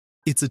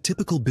It's a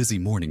typical busy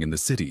morning in the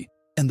city,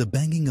 and the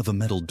banging of a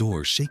metal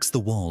door shakes the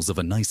walls of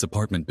a nice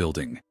apartment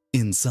building.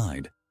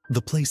 Inside,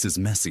 the place is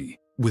messy,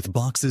 with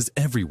boxes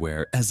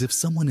everywhere as if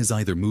someone is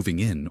either moving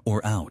in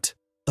or out.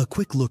 A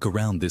quick look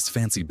around this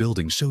fancy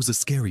building shows a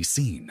scary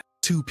scene.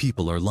 Two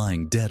people are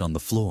lying dead on the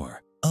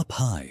floor. Up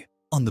high,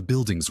 on the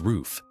building's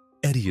roof,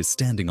 Eddie is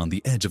standing on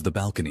the edge of the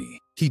balcony.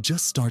 He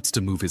just starts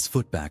to move his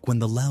foot back when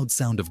the loud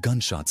sound of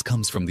gunshots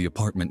comes from the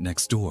apartment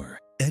next door.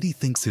 Eddie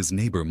thinks his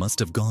neighbor must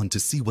have gone to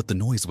see what the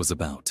noise was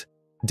about.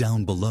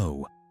 Down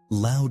below,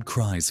 loud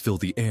cries fill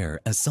the air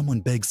as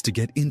someone begs to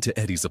get into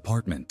Eddie's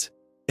apartment.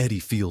 Eddie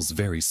feels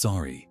very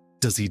sorry.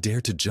 Does he dare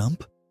to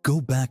jump?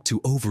 Go back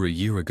to over a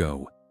year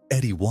ago.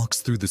 Eddie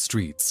walks through the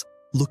streets,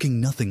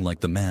 looking nothing like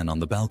the man on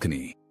the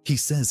balcony. He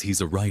says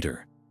he's a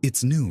writer.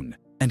 It's noon,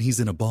 and he's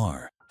in a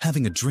bar,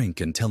 having a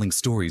drink and telling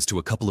stories to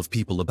a couple of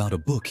people about a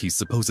book he's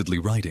supposedly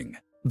writing.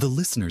 The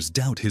listeners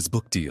doubt his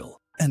book deal,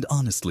 and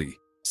honestly,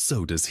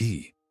 so does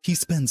he. He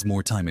spends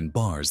more time in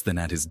bars than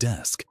at his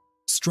desk,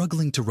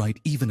 struggling to write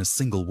even a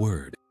single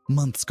word.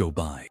 Months go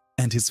by,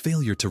 and his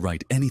failure to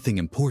write anything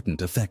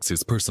important affects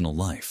his personal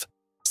life.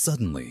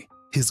 Suddenly,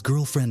 his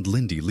girlfriend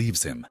Lindy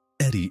leaves him.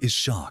 Eddie is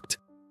shocked,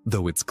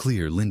 though it's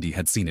clear Lindy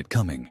had seen it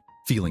coming.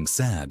 Feeling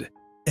sad,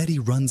 Eddie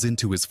runs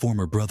into his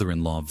former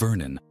brother-in-law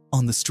Vernon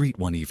on the street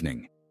one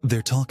evening.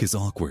 Their talk is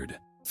awkward,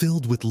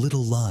 filled with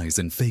little lies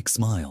and fake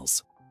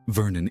smiles.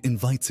 Vernon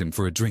invites him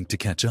for a drink to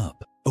catch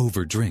up.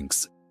 Over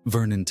drinks,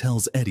 Vernon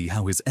tells Eddie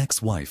how his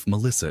ex-wife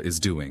Melissa is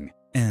doing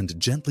and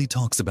gently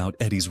talks about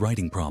Eddie's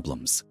writing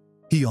problems.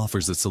 He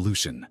offers a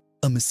solution,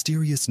 a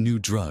mysterious new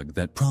drug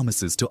that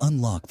promises to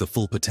unlock the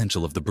full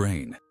potential of the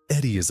brain.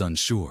 Eddie is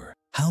unsure.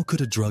 How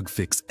could a drug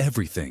fix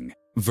everything?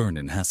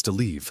 Vernon has to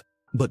leave,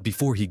 but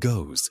before he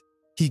goes,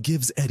 he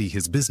gives Eddie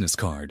his business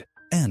card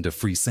and a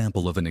free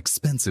sample of an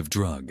expensive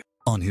drug.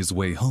 On his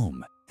way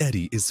home,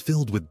 Eddie is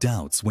filled with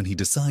doubts when he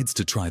decides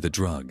to try the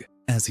drug.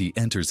 As he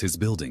enters his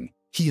building,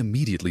 he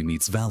immediately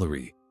meets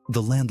Valerie,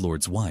 the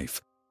landlord's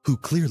wife, who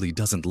clearly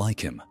doesn't like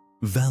him.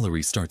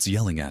 Valerie starts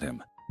yelling at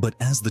him, but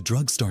as the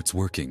drug starts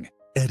working,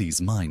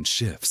 Eddie's mind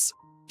shifts.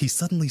 He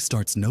suddenly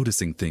starts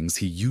noticing things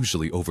he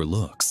usually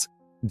overlooks.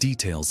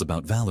 Details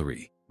about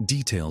Valerie,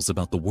 details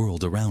about the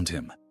world around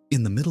him.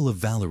 In the middle of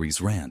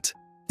Valerie's rant,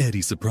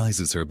 Eddie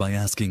surprises her by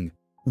asking,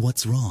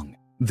 "What's wrong?"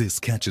 This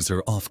catches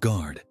her off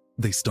guard.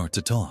 They start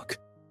to talk,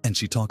 and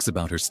she talks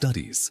about her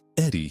studies.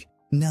 Eddie,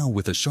 now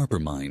with a sharper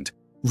mind,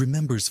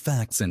 remembers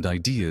facts and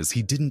ideas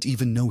he didn't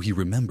even know he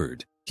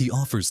remembered. He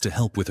offers to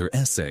help with her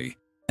essay,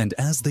 and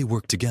as they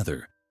work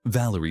together,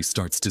 Valerie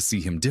starts to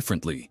see him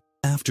differently.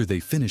 After they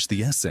finish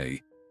the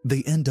essay,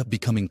 they end up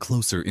becoming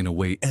closer in a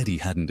way Eddie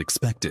hadn't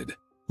expected.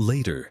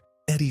 Later,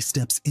 Eddie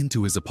steps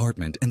into his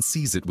apartment and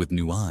sees it with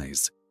new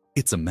eyes.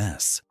 It's a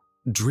mess.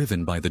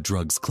 Driven by the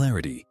drug's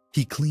clarity,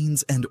 he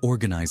cleans and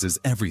organizes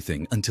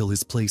everything until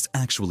his place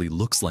actually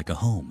looks like a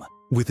home.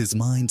 With his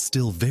mind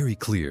still very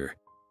clear,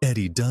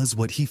 Eddie does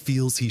what he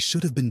feels he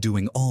should have been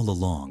doing all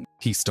along.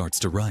 He starts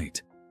to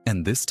write,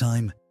 and this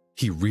time,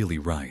 he really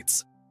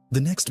writes.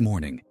 The next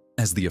morning,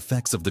 as the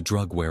effects of the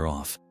drug wear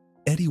off,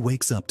 Eddie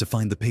wakes up to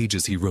find the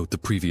pages he wrote the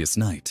previous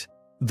night.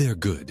 They're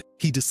good.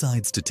 He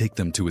decides to take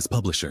them to his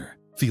publisher.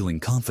 Feeling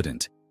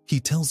confident, he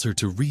tells her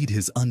to read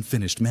his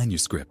unfinished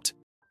manuscript,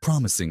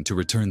 promising to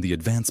return the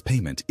advance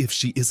payment if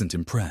she isn't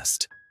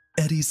impressed.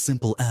 Eddie's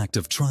simple act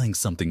of trying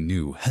something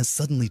new has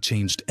suddenly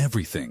changed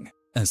everything.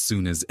 As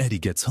soon as Eddie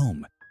gets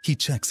home, he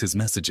checks his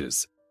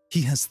messages.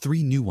 He has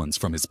 3 new ones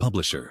from his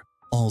publisher,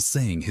 all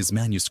saying his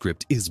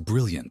manuscript is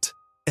brilliant.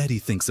 Eddie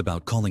thinks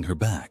about calling her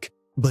back,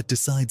 but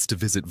decides to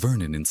visit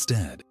Vernon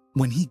instead.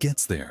 When he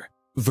gets there,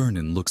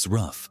 Vernon looks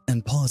rough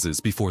and pauses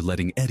before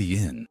letting Eddie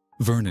in.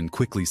 Vernon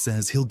quickly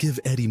says he'll give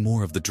Eddie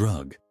more of the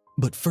drug,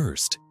 but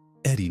first,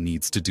 Eddie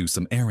needs to do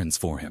some errands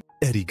for him.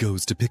 Eddie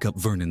goes to pick up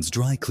Vernon's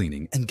dry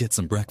cleaning and get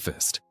some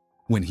breakfast.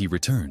 When he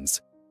returns,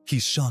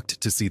 he's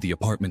shocked to see the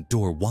apartment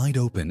door wide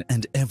open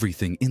and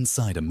everything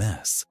inside a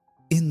mess.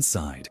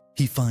 Inside,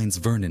 he finds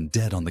Vernon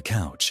dead on the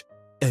couch.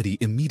 Eddie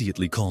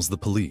immediately calls the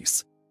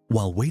police.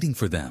 While waiting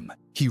for them,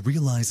 he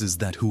realizes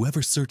that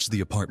whoever searched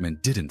the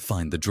apartment didn't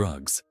find the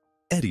drugs.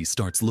 Eddie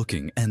starts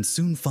looking and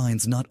soon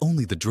finds not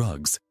only the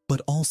drugs,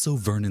 but also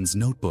Vernon's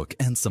notebook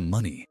and some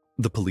money.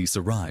 The police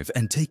arrive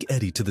and take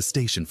Eddie to the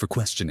station for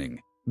questioning.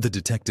 The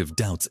detective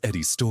doubts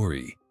Eddie's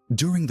story.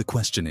 During the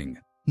questioning,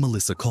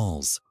 Melissa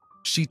calls.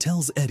 She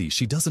tells Eddie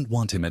she doesn't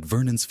want him at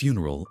Vernon's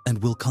funeral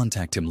and will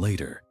contact him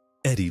later.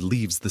 Eddie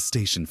leaves the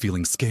station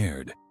feeling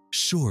scared,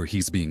 sure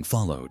he's being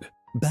followed.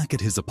 Back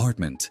at his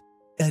apartment,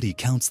 Eddie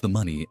counts the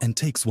money and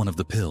takes one of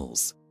the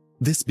pills.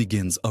 This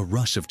begins a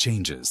rush of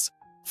changes.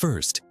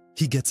 First,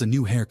 he gets a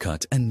new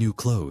haircut and new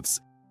clothes.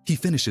 He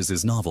finishes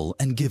his novel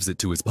and gives it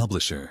to his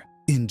publisher.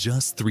 In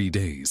just 3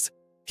 days,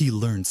 he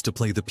learns to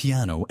play the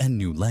piano and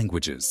new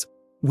languages,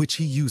 which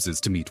he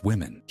uses to meet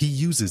women. He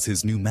uses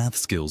his new math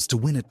skills to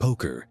win at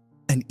poker,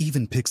 and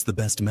even picks the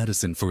best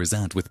medicine for his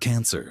aunt with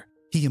cancer.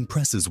 He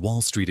impresses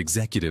Wall Street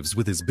executives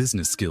with his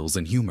business skills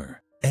and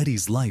humor.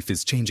 Eddie's life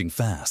is changing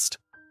fast,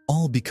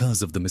 all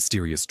because of the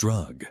mysterious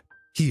drug.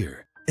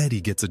 Here,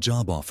 Eddie gets a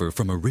job offer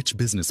from a rich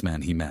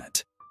businessman he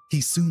met.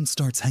 He soon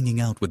starts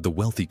hanging out with the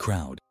wealthy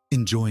crowd,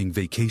 enjoying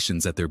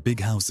vacations at their big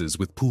houses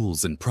with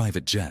pools and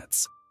private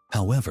jets.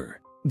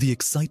 However, the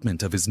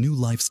excitement of his new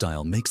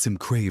lifestyle makes him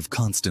crave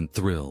constant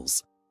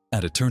thrills.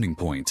 At a turning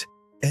point,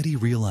 Eddie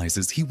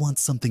realizes he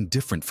wants something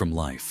different from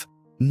life,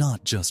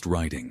 not just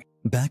writing.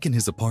 Back in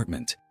his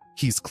apartment,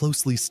 he's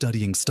closely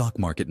studying stock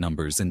market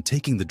numbers and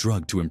taking the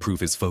drug to improve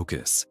his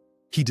focus.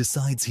 He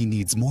decides he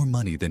needs more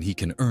money than he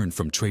can earn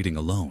from trading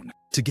alone.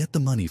 To get the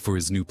money for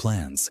his new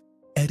plans,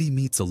 Eddie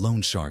meets a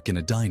loan shark in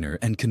a diner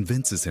and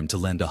convinces him to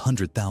lend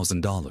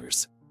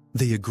 $100,000.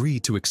 They agree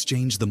to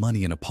exchange the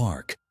money in a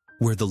park,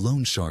 where the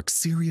loan shark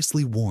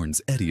seriously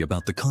warns Eddie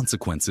about the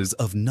consequences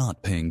of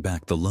not paying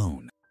back the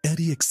loan.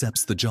 Eddie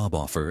accepts the job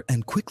offer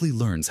and quickly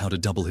learns how to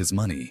double his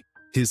money.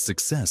 His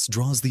success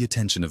draws the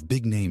attention of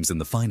big names in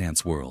the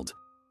finance world,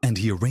 and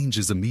he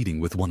arranges a meeting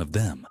with one of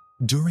them.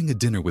 During a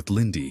dinner with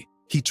Lindy,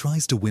 he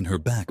tries to win her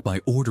back by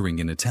ordering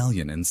in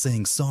Italian and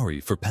saying sorry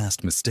for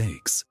past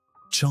mistakes.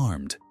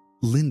 Charmed,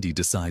 Lindy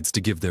decides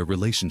to give their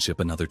relationship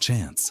another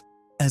chance.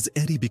 As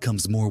Eddie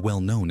becomes more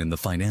well-known in the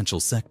financial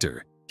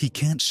sector, he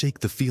can't shake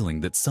the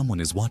feeling that someone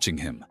is watching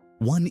him.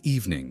 One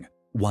evening,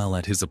 while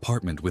at his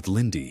apartment with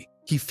Lindy,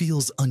 he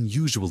feels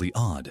unusually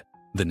odd.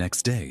 The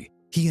next day,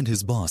 he and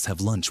his boss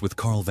have lunch with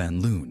Carl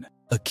Van Loon,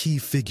 a key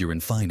figure in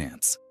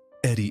finance.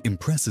 Eddie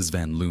impresses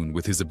Van Loon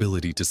with his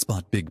ability to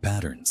spot big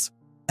patterns.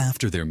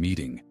 After their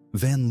meeting,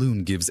 Van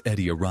Loon gives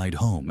Eddie a ride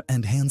home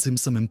and hands him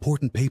some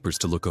important papers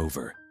to look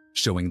over,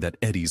 showing that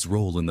Eddie's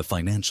role in the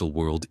financial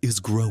world is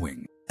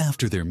growing.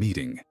 After their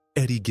meeting,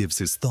 Eddie gives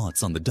his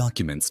thoughts on the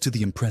documents to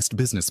the impressed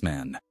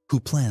businessman, who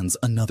plans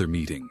another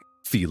meeting.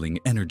 Feeling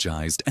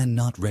energized and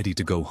not ready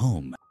to go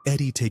home,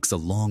 Eddie takes a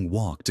long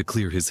walk to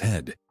clear his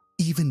head,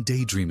 even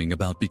daydreaming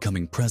about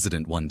becoming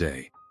president one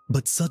day.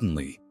 But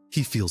suddenly,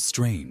 he feels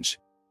strange,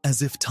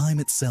 as if time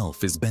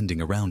itself is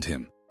bending around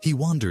him. He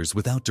wanders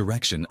without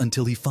direction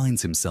until he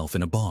finds himself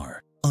in a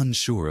bar,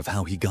 unsure of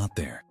how he got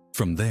there.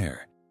 From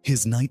there,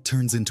 his night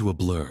turns into a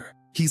blur.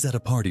 He's at a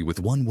party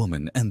with one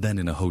woman and then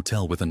in a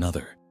hotel with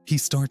another. He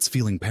starts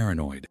feeling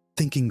paranoid,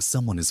 thinking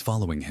someone is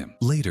following him.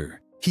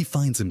 Later, he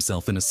finds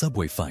himself in a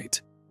subway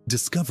fight,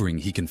 discovering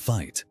he can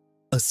fight,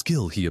 a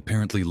skill he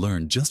apparently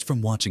learned just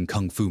from watching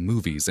kung fu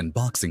movies and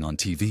boxing on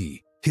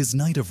TV. His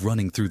night of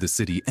running through the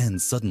city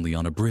ends suddenly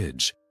on a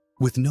bridge,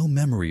 with no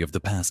memory of the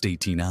past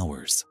 18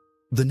 hours.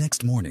 The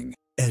next morning,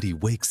 Eddie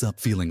wakes up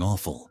feeling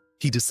awful.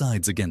 He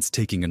decides against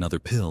taking another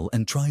pill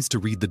and tries to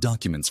read the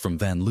documents from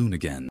Van Loon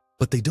again,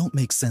 but they don't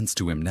make sense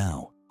to him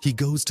now. He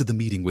goes to the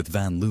meeting with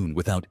Van Loon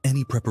without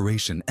any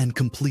preparation and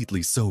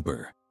completely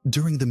sober.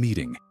 During the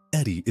meeting,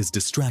 Eddie is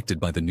distracted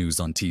by the news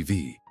on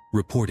TV,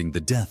 reporting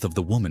the death of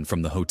the woman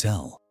from the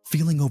hotel.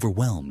 Feeling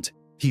overwhelmed,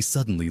 he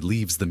suddenly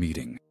leaves the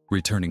meeting.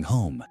 Returning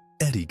home,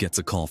 Eddie gets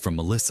a call from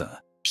Melissa.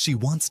 She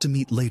wants to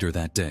meet later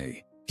that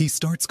day. He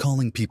starts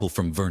calling people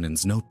from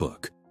Vernon's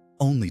notebook,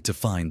 only to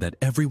find that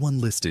everyone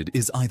listed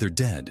is either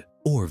dead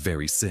or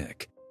very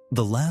sick.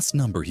 The last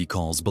number he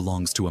calls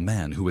belongs to a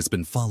man who has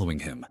been following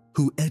him,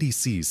 who Eddie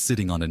sees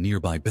sitting on a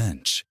nearby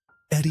bench.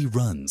 Eddie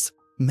runs,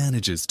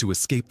 manages to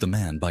escape the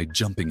man by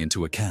jumping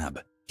into a cab.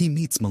 He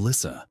meets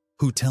Melissa,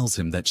 who tells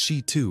him that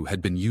she too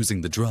had been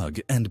using the drug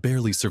and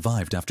barely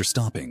survived after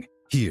stopping.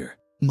 Here,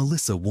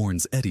 Melissa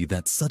warns Eddie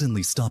that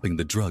suddenly stopping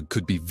the drug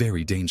could be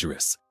very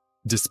dangerous.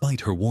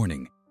 Despite her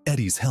warning,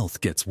 Eddie's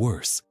health gets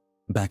worse.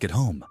 Back at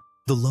home,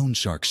 the loan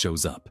shark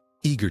shows up,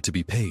 eager to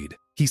be paid.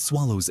 He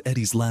swallows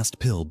Eddie's last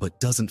pill but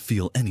doesn't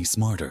feel any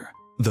smarter,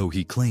 though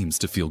he claims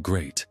to feel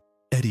great.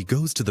 Eddie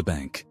goes to the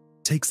bank,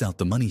 takes out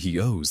the money he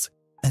owes,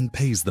 and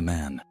pays the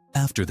man.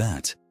 After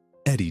that,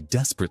 Eddie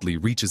desperately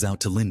reaches out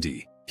to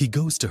Lindy. He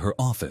goes to her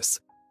office,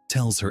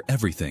 tells her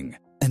everything,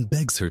 and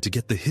begs her to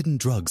get the hidden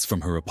drugs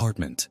from her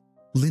apartment.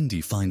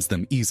 Lindy finds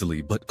them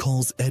easily but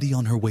calls Eddie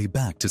on her way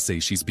back to say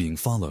she's being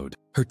followed.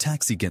 Her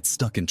taxi gets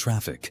stuck in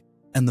traffic,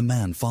 and the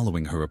man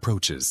following her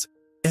approaches.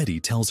 Eddie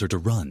tells her to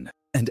run,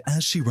 and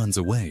as she runs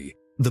away,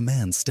 the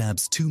man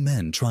stabs two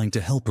men trying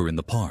to help her in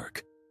the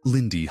park.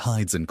 Lindy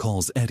hides and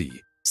calls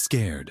Eddie,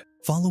 scared.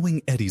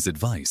 Following Eddie's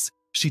advice,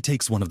 she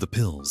takes one of the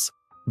pills.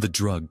 The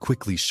drug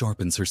quickly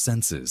sharpens her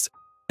senses,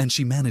 and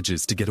she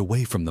manages to get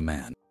away from the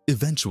man,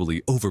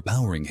 eventually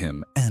overpowering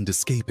him and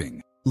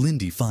escaping.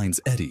 Lindy finds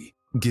Eddie,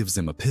 gives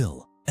him a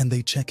pill, and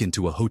they check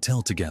into a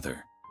hotel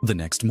together. The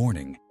next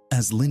morning,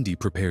 as Lindy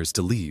prepares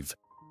to leave,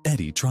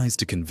 Eddie tries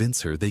to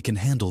convince her they can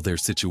handle their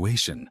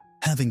situation.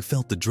 Having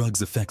felt the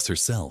drug's effects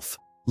herself,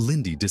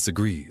 Lindy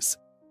disagrees.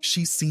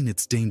 She's seen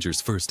its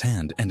dangers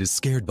firsthand and is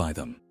scared by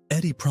them.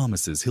 Eddie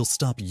promises he'll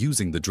stop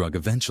using the drug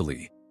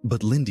eventually,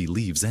 but Lindy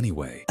leaves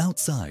anyway.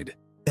 Outside,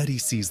 Eddie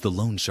sees the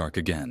loan shark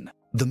again.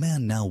 The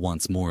man now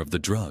wants more of the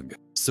drug,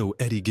 so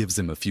Eddie gives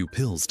him a few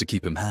pills to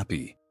keep him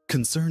happy.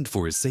 Concerned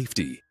for his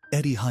safety,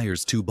 Eddie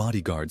hires two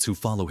bodyguards who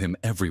follow him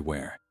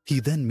everywhere. He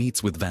then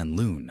meets with Van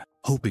Loon,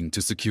 hoping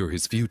to secure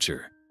his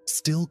future,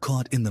 still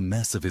caught in the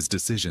mess of his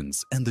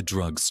decisions and the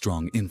drug's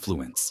strong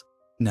influence.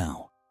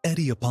 Now,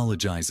 Eddie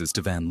apologizes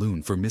to Van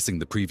Loon for missing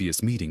the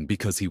previous meeting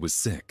because he was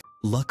sick.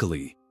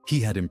 Luckily, he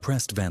had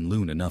impressed Van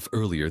Loon enough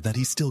earlier that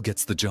he still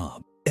gets the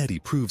job. Eddie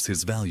proves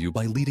his value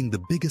by leading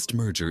the biggest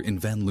merger in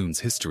Van Loon's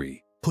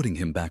history, putting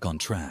him back on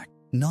track.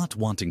 Not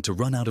wanting to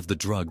run out of the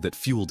drug that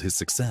fueled his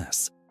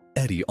success,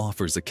 Eddie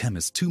offers a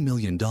chemist $2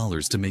 million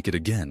to make it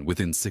again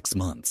within 6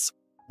 months.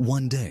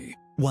 One day,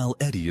 while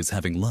Eddie is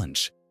having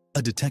lunch,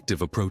 a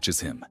detective approaches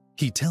him.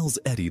 He tells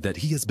Eddie that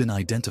he has been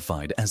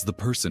identified as the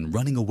person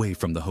running away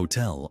from the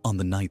hotel on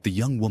the night the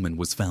young woman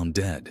was found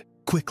dead.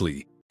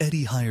 Quickly,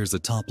 Eddie hires a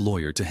top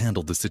lawyer to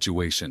handle the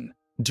situation.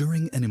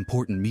 During an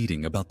important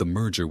meeting about the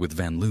merger with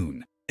Van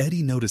Loon,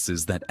 Eddie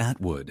notices that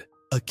Atwood,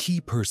 a key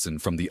person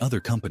from the other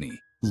company,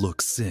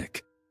 looks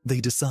sick. They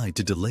decide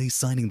to delay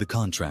signing the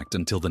contract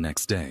until the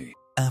next day.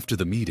 After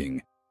the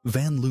meeting,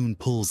 Van Loon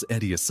pulls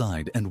Eddie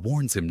aside and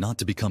warns him not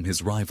to become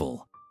his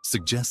rival,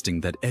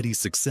 suggesting that Eddie's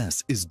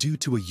success is due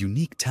to a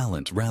unique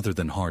talent rather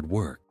than hard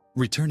work.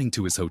 Returning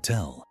to his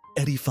hotel,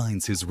 Eddie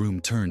finds his room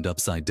turned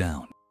upside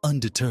down.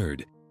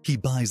 Undeterred, he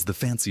buys the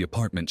fancy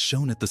apartment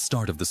shown at the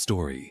start of the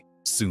story.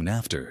 Soon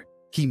after,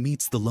 he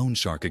meets the loan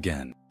shark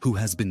again, who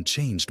has been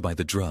changed by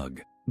the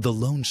drug. The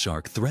loan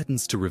shark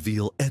threatens to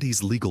reveal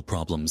Eddie's legal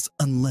problems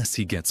unless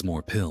he gets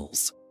more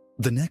pills.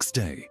 The next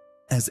day,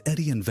 as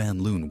Eddie and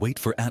Van Loon wait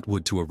for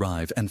Atwood to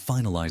arrive and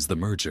finalize the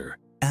merger,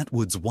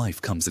 Atwood's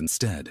wife comes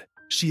instead.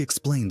 She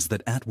explains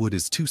that Atwood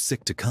is too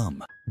sick to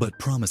come, but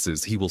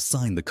promises he will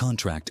sign the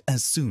contract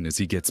as soon as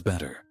he gets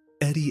better.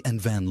 Eddie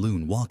and Van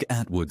Loon walk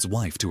Atwood's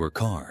wife to her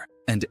car,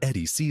 and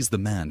Eddie sees the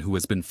man who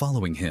has been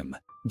following him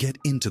get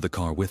into the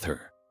car with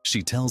her.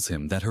 She tells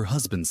him that her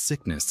husband's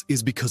sickness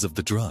is because of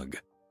the drug.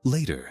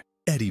 Later,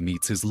 Eddie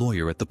meets his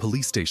lawyer at the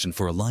police station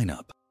for a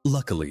lineup.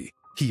 Luckily,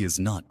 he is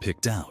not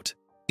picked out.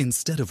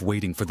 Instead of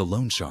waiting for the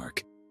loan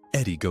shark,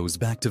 Eddie goes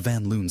back to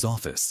Van Loon's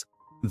office.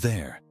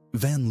 There,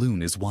 Van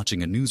Loon is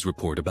watching a news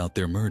report about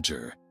their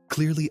merger,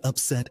 clearly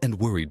upset and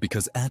worried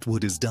because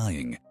Atwood is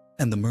dying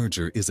and the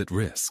merger is at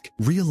risk.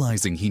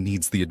 Realizing he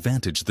needs the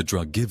advantage the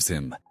drug gives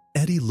him,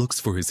 Eddie looks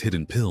for his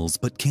hidden pills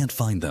but can't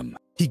find them.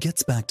 He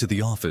gets back to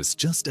the office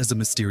just as a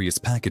mysterious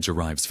package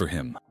arrives for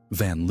him.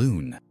 Van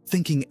Loon,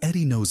 thinking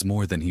Eddie knows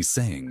more than he's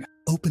saying,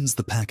 opens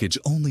the package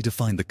only to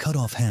find the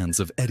cut-off hands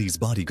of Eddie's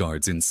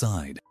bodyguards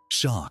inside.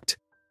 Shocked,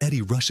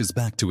 Eddie rushes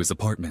back to his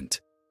apartment.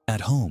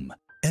 At home,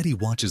 Eddie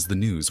watches the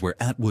news where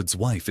Atwood's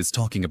wife is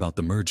talking about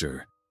the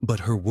merger, but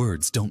her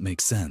words don't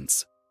make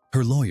sense.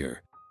 Her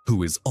lawyer,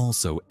 who is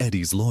also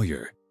Eddie's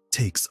lawyer,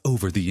 takes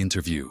over the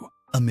interview.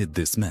 Amid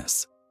this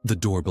mess, the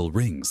doorbell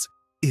rings.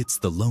 It's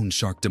the loan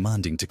shark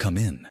demanding to come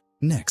in.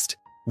 Next,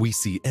 we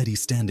see Eddie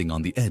standing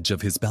on the edge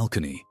of his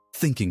balcony,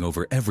 thinking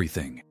over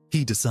everything.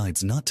 He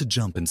decides not to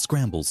jump and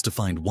scrambles to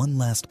find one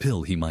last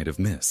pill he might have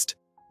missed.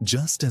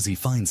 Just as he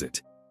finds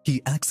it,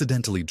 he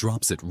accidentally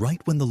drops it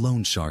right when the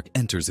loan shark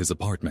enters his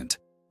apartment.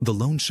 The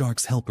loan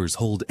shark's helpers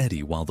hold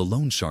Eddie while the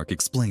loan shark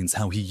explains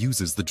how he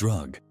uses the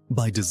drug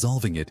by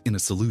dissolving it in a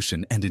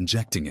solution and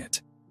injecting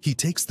it. He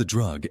takes the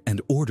drug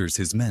and orders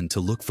his men to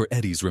look for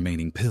Eddie's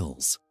remaining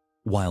pills.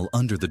 While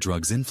under the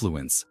drug's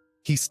influence,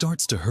 he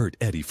starts to hurt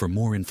Eddie for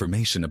more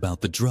information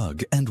about the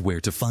drug and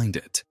where to find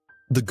it.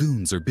 The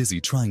goons are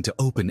busy trying to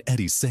open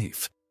Eddie's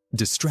safe,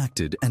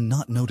 distracted and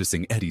not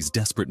noticing Eddie's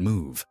desperate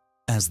move.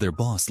 As their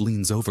boss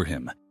leans over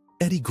him,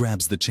 Eddie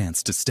grabs the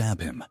chance to stab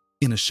him.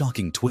 In a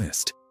shocking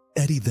twist,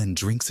 Eddie then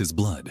drinks his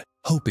blood,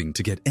 hoping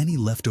to get any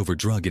leftover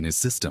drug in his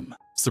system.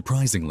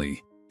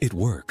 Surprisingly, it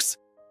works,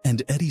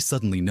 and Eddie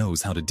suddenly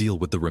knows how to deal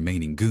with the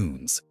remaining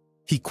goons.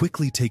 He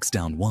quickly takes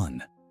down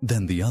one,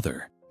 then the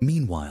other.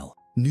 Meanwhile,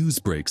 news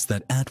breaks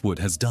that Atwood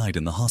has died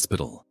in the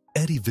hospital.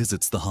 Eddie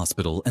visits the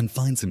hospital and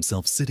finds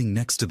himself sitting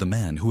next to the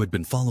man who had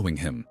been following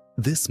him.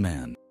 This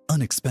man,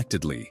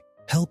 unexpectedly,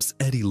 helps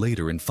Eddie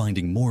later in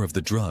finding more of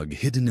the drug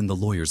hidden in the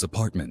lawyer's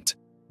apartment.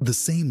 The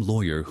same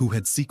lawyer who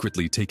had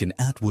secretly taken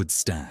Atwood's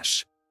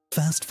stash.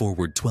 Fast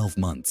forward 12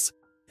 months,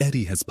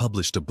 Eddie has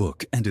published a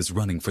book and is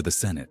running for the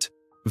Senate.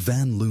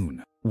 Van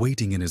Loon,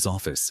 waiting in his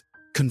office,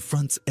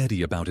 confronts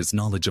Eddie about his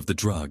knowledge of the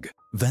drug.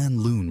 Van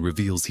Loon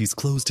reveals he's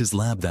closed his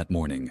lab that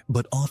morning,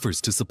 but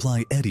offers to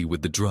supply Eddie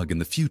with the drug in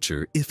the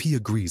future if he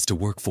agrees to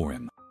work for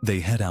him.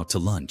 They head out to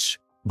lunch,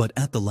 but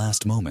at the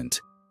last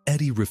moment,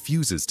 Eddie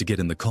refuses to get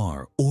in the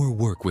car or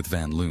work with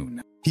Van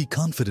Loon. He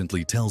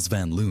confidently tells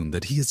Van Loon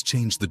that he has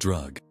changed the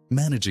drug,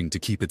 managing to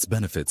keep its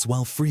benefits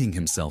while freeing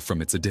himself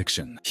from its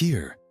addiction.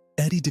 Here,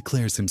 Eddie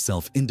declares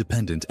himself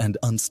independent and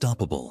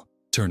unstoppable,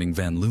 turning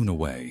Van Loon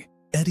away.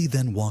 Eddie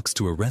then walks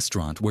to a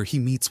restaurant where he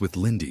meets with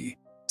Lindy,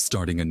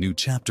 starting a new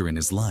chapter in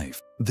his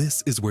life.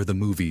 This is where the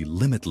movie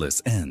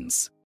Limitless ends.